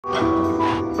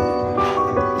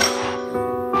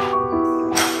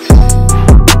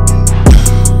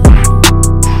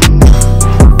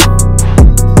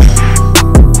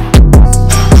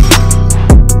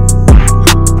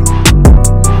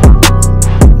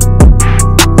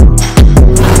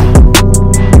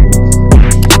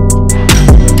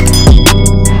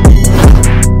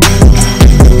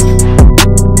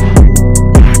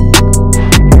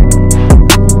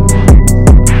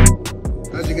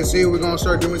See, we're gonna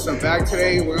start doing some back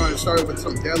today. We're gonna start with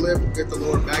some deadlift, get the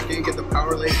lower back in, get the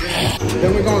power legs in.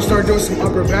 Then we're gonna start doing some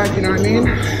upper back, you know what I mean?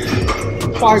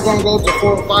 Probably gonna go to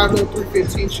 4 or 5, little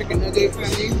 315 chicken nugget, you know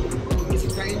what I mean? Easy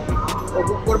pain.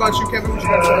 What about you, Kevin? What you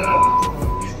got to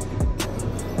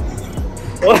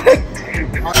say? What?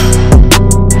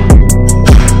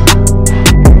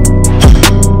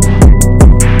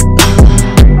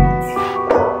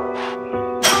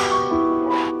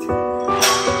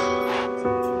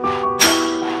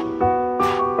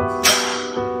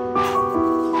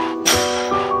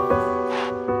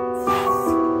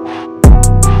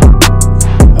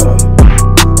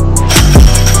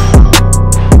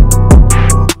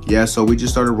 Yeah, so we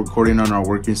just started recording on our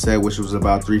working set, which was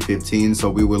about 315.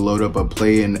 So we would load up a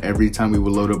play, and every time we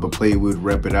would load up a play, we would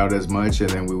rep it out as much, and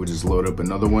then we would just load up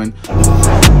another one.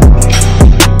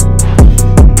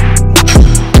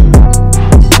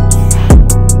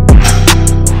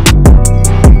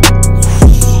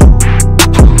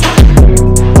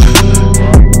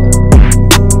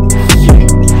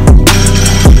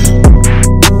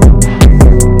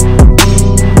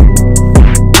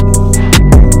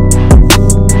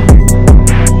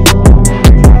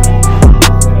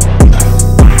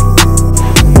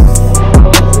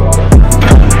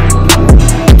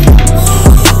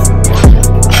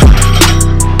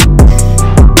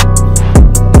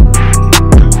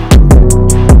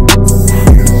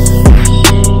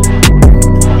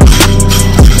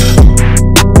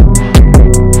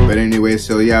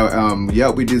 So yeah,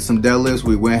 we did some deadlifts.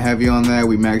 We went heavy on that.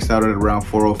 We maxed out at around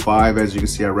 405. As you can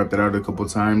see, I repped it out a couple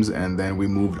times, and then we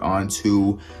moved on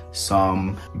to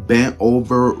some bent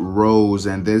over rows.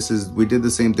 And we did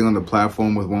the same thing on the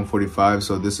platform with 145.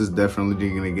 So this is definitely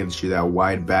gonna get you that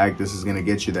wide back. This is gonna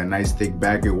get you that nice thick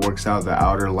back. It works out the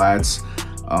outer lats.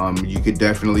 You could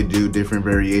definitely do different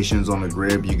variations on the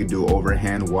grip. You could do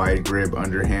overhand, wide grip,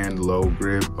 underhand, low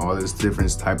grip. All this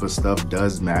different type of stuff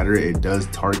does matter. It does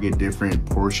target different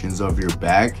portions of your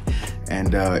back.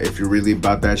 And if you're really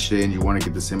about that shit and you want to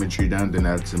get the symmetry done, then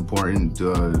that's important.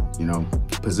 You know,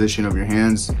 position of your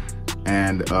hands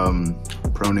and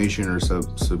pronation or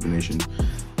supination.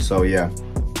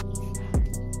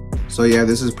 So yeah,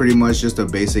 this is pretty much just a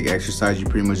basic exercise. You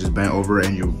pretty much just bend over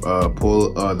and you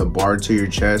pull the bar to your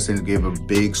chest and give a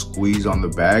big squeeze on the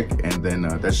back, and then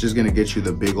that's just gonna get you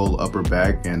the big old upper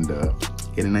back and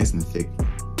get it nice and thick.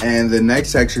 And the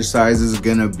next exercise is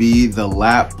gonna be the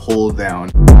lat pull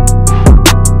down.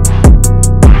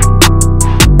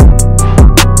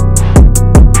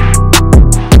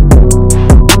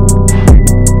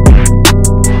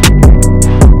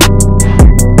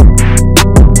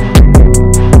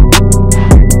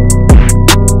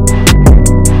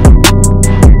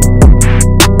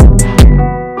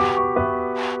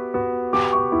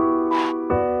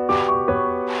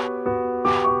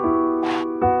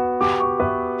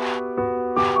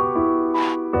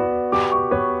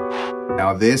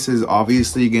 Now this is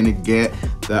obviously gonna get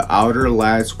the outer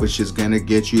lats, which is gonna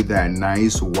get you that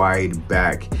nice wide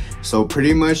back. So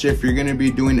pretty much if you're gonna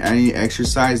be doing any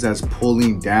exercise that's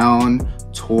pulling down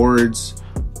towards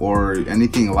or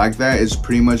anything like that, it's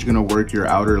pretty much gonna work your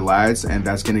outer lats, and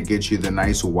that's gonna get you the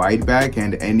nice wide back.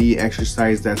 And any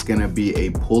exercise that's gonna be a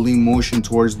pulling motion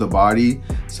towards the body,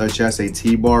 such as a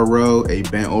T-bar row, a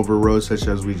bent over row, such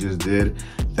as we just did,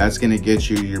 that's gonna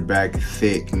get you your back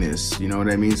thickness, you know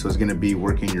what I mean? So it's gonna be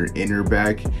working your inner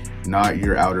back, not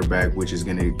your outer back, which is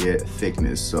gonna get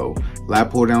thickness. So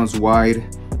lat pull downs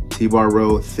wide, T-bar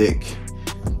row thick.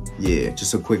 Yeah,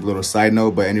 just a quick little side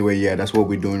note. But anyway, yeah, that's what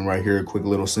we're doing right here. A quick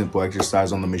little simple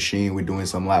exercise on the machine. We're doing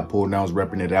some lat pull downs,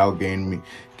 repping it out,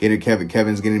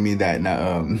 Kevin's getting me that,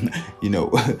 you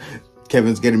know,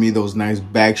 Kevin's getting me those nice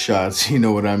back shots, you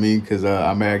know what I mean? Because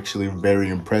I'm actually very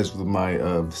impressed with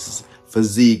my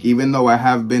physique, even though I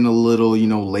have been a little, you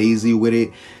know, lazy with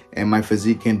it, and my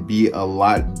physique can be a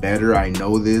lot better. I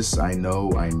know this. I know,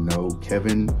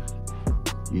 Kevin,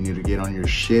 you need to get on your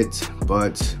shit,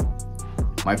 but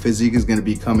my physique is gonna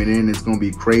be coming in. It's gonna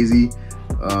be crazy.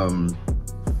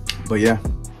 But yeah.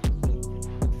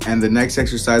 And the next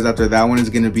exercise after that one is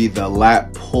gonna be the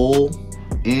lat pull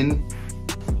in.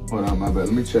 Hold on, my bad,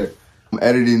 let me check. I'm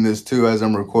editing this too as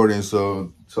I'm recording,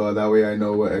 so So that way I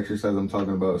know what exercise I'm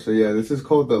talking about. So yeah, this is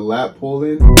called the lat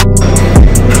pull-in.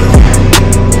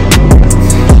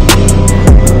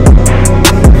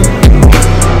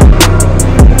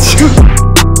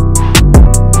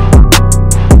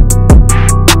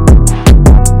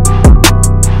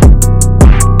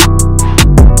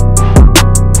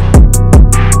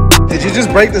 Did you just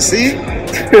break the seat?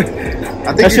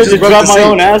 I think I should have dropped my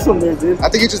own ass on there, dude. I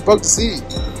think you just broke the seat.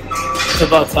 It's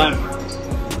about time.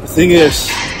 The thing is,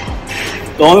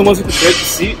 the only ones who can break the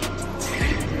seat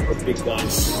are big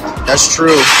guys. That's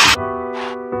true.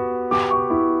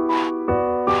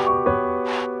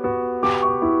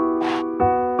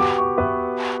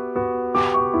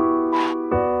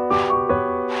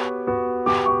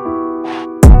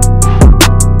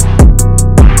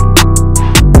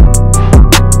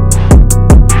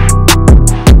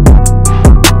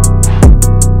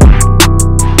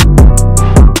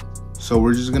 So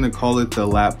we're just gonna call it the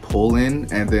lat pull-in,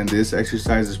 and then this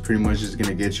exercise is pretty much just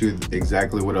gonna get you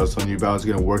exactly what I was telling you about. It's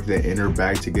gonna work the inner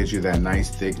back to get you that nice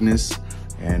thickness,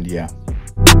 and yeah.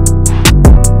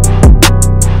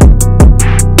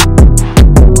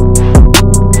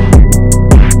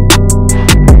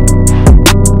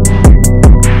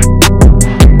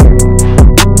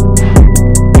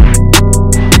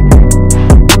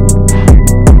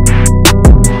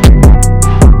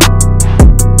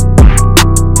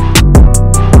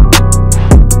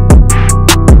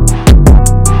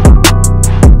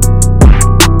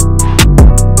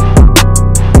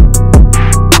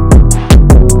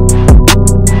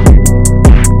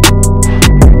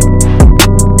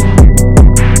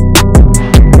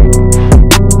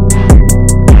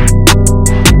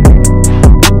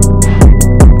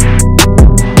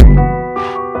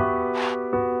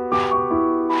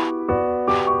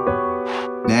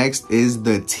 Next is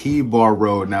the T-bar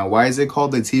row. Now, why is it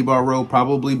called the T-bar row?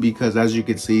 Probably because, as you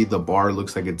can see, the bar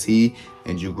looks like a T,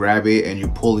 and you grab it and you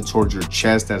pull it towards your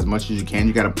chest as much as you can.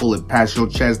 You got to pull it past your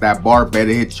chest. That bar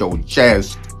better hit your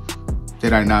chest.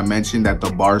 Did I not mention that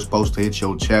the bar is supposed to hit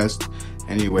your chest?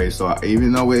 Anyway, so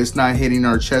even though it's not hitting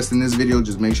our chest in this video,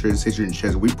 just make sure it's hitting your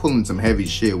chest. We pulling some heavy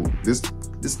shit. This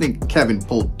nigga Kevin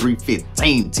pulled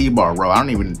 315 T-bar row. I don't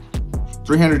even...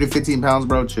 315 pounds,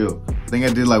 bro, chill. I think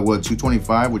I did like, what,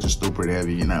 225, which is still pretty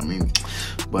heavy, you know what I mean?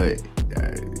 But,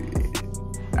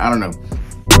 I don't know.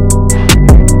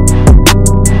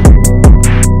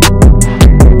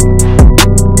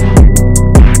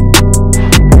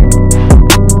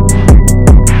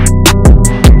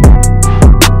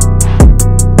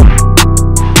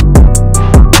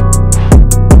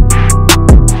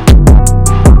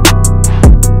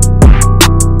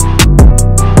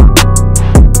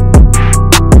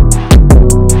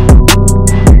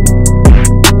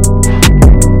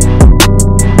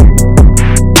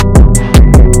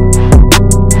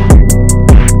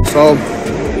 So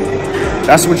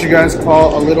that's what you guys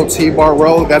call a little T-bar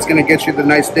row. That's gonna get you the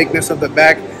nice thickness of the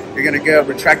back. You're gonna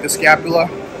retract the scapula.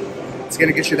 It's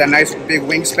gonna get you that nice big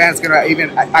wingspan. It's gonna even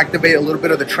activate a little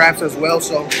bit of the traps as well.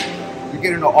 So you're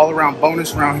getting an all-around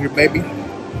bonus around here, baby.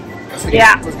 Let's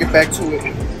get back to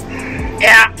it.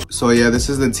 Yeah. So yeah, this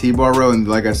is the T-bar row, and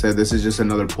like I said, this is just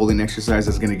another pulling exercise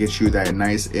that's gonna get you that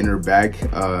nice inner back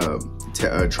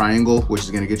triangle, which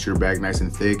is gonna get your back nice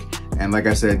and thick. And like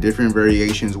I said, different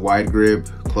variations: wide grip,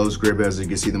 close grip. As you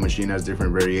can see, the machine has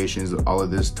different variations. All of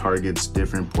this targets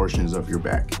different portions of your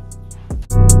back.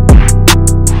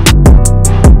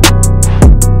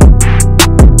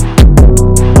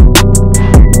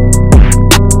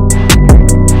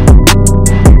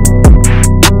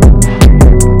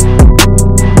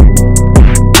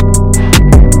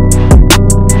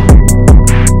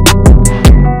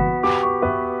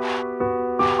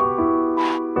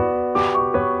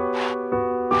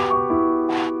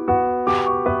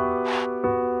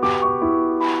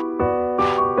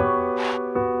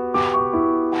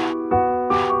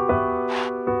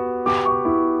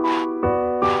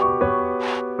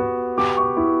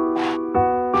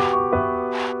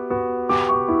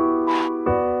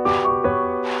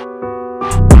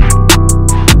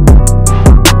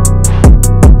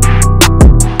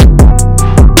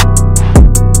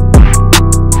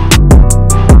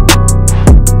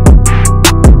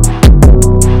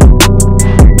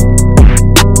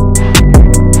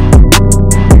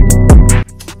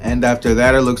 After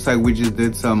that, it looks like we just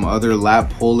did some other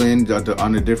lat pull-in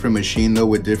on a different machine though,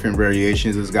 with different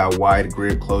variations. It's got wide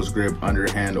grip, close grip,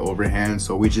 underhand, overhand.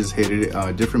 So we just hit it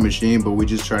a different machine, but we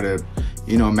just try to,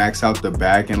 you know, max out the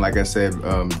back. And like I said,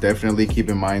 definitely keep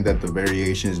in mind that the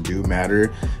variations do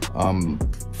matter,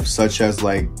 such as,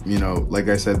 like, you know, like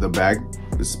I said, the back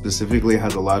specifically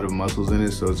has a lot of muscles in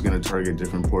it, so it's going to target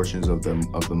different portions of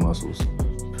the muscles.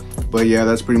 But yeah,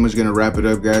 that's pretty much gonna wrap it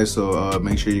up, guys. So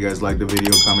make sure you guys like the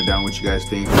video, comment down what you guys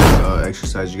think,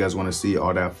 exercise you guys want to see,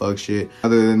 all that fuck shit.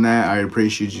 Other than that, I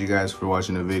appreciate you guys for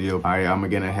watching the video. All right, I'm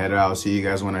gonna head out. See you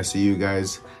guys when I see you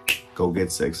guys. Go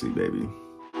get sexy, baby.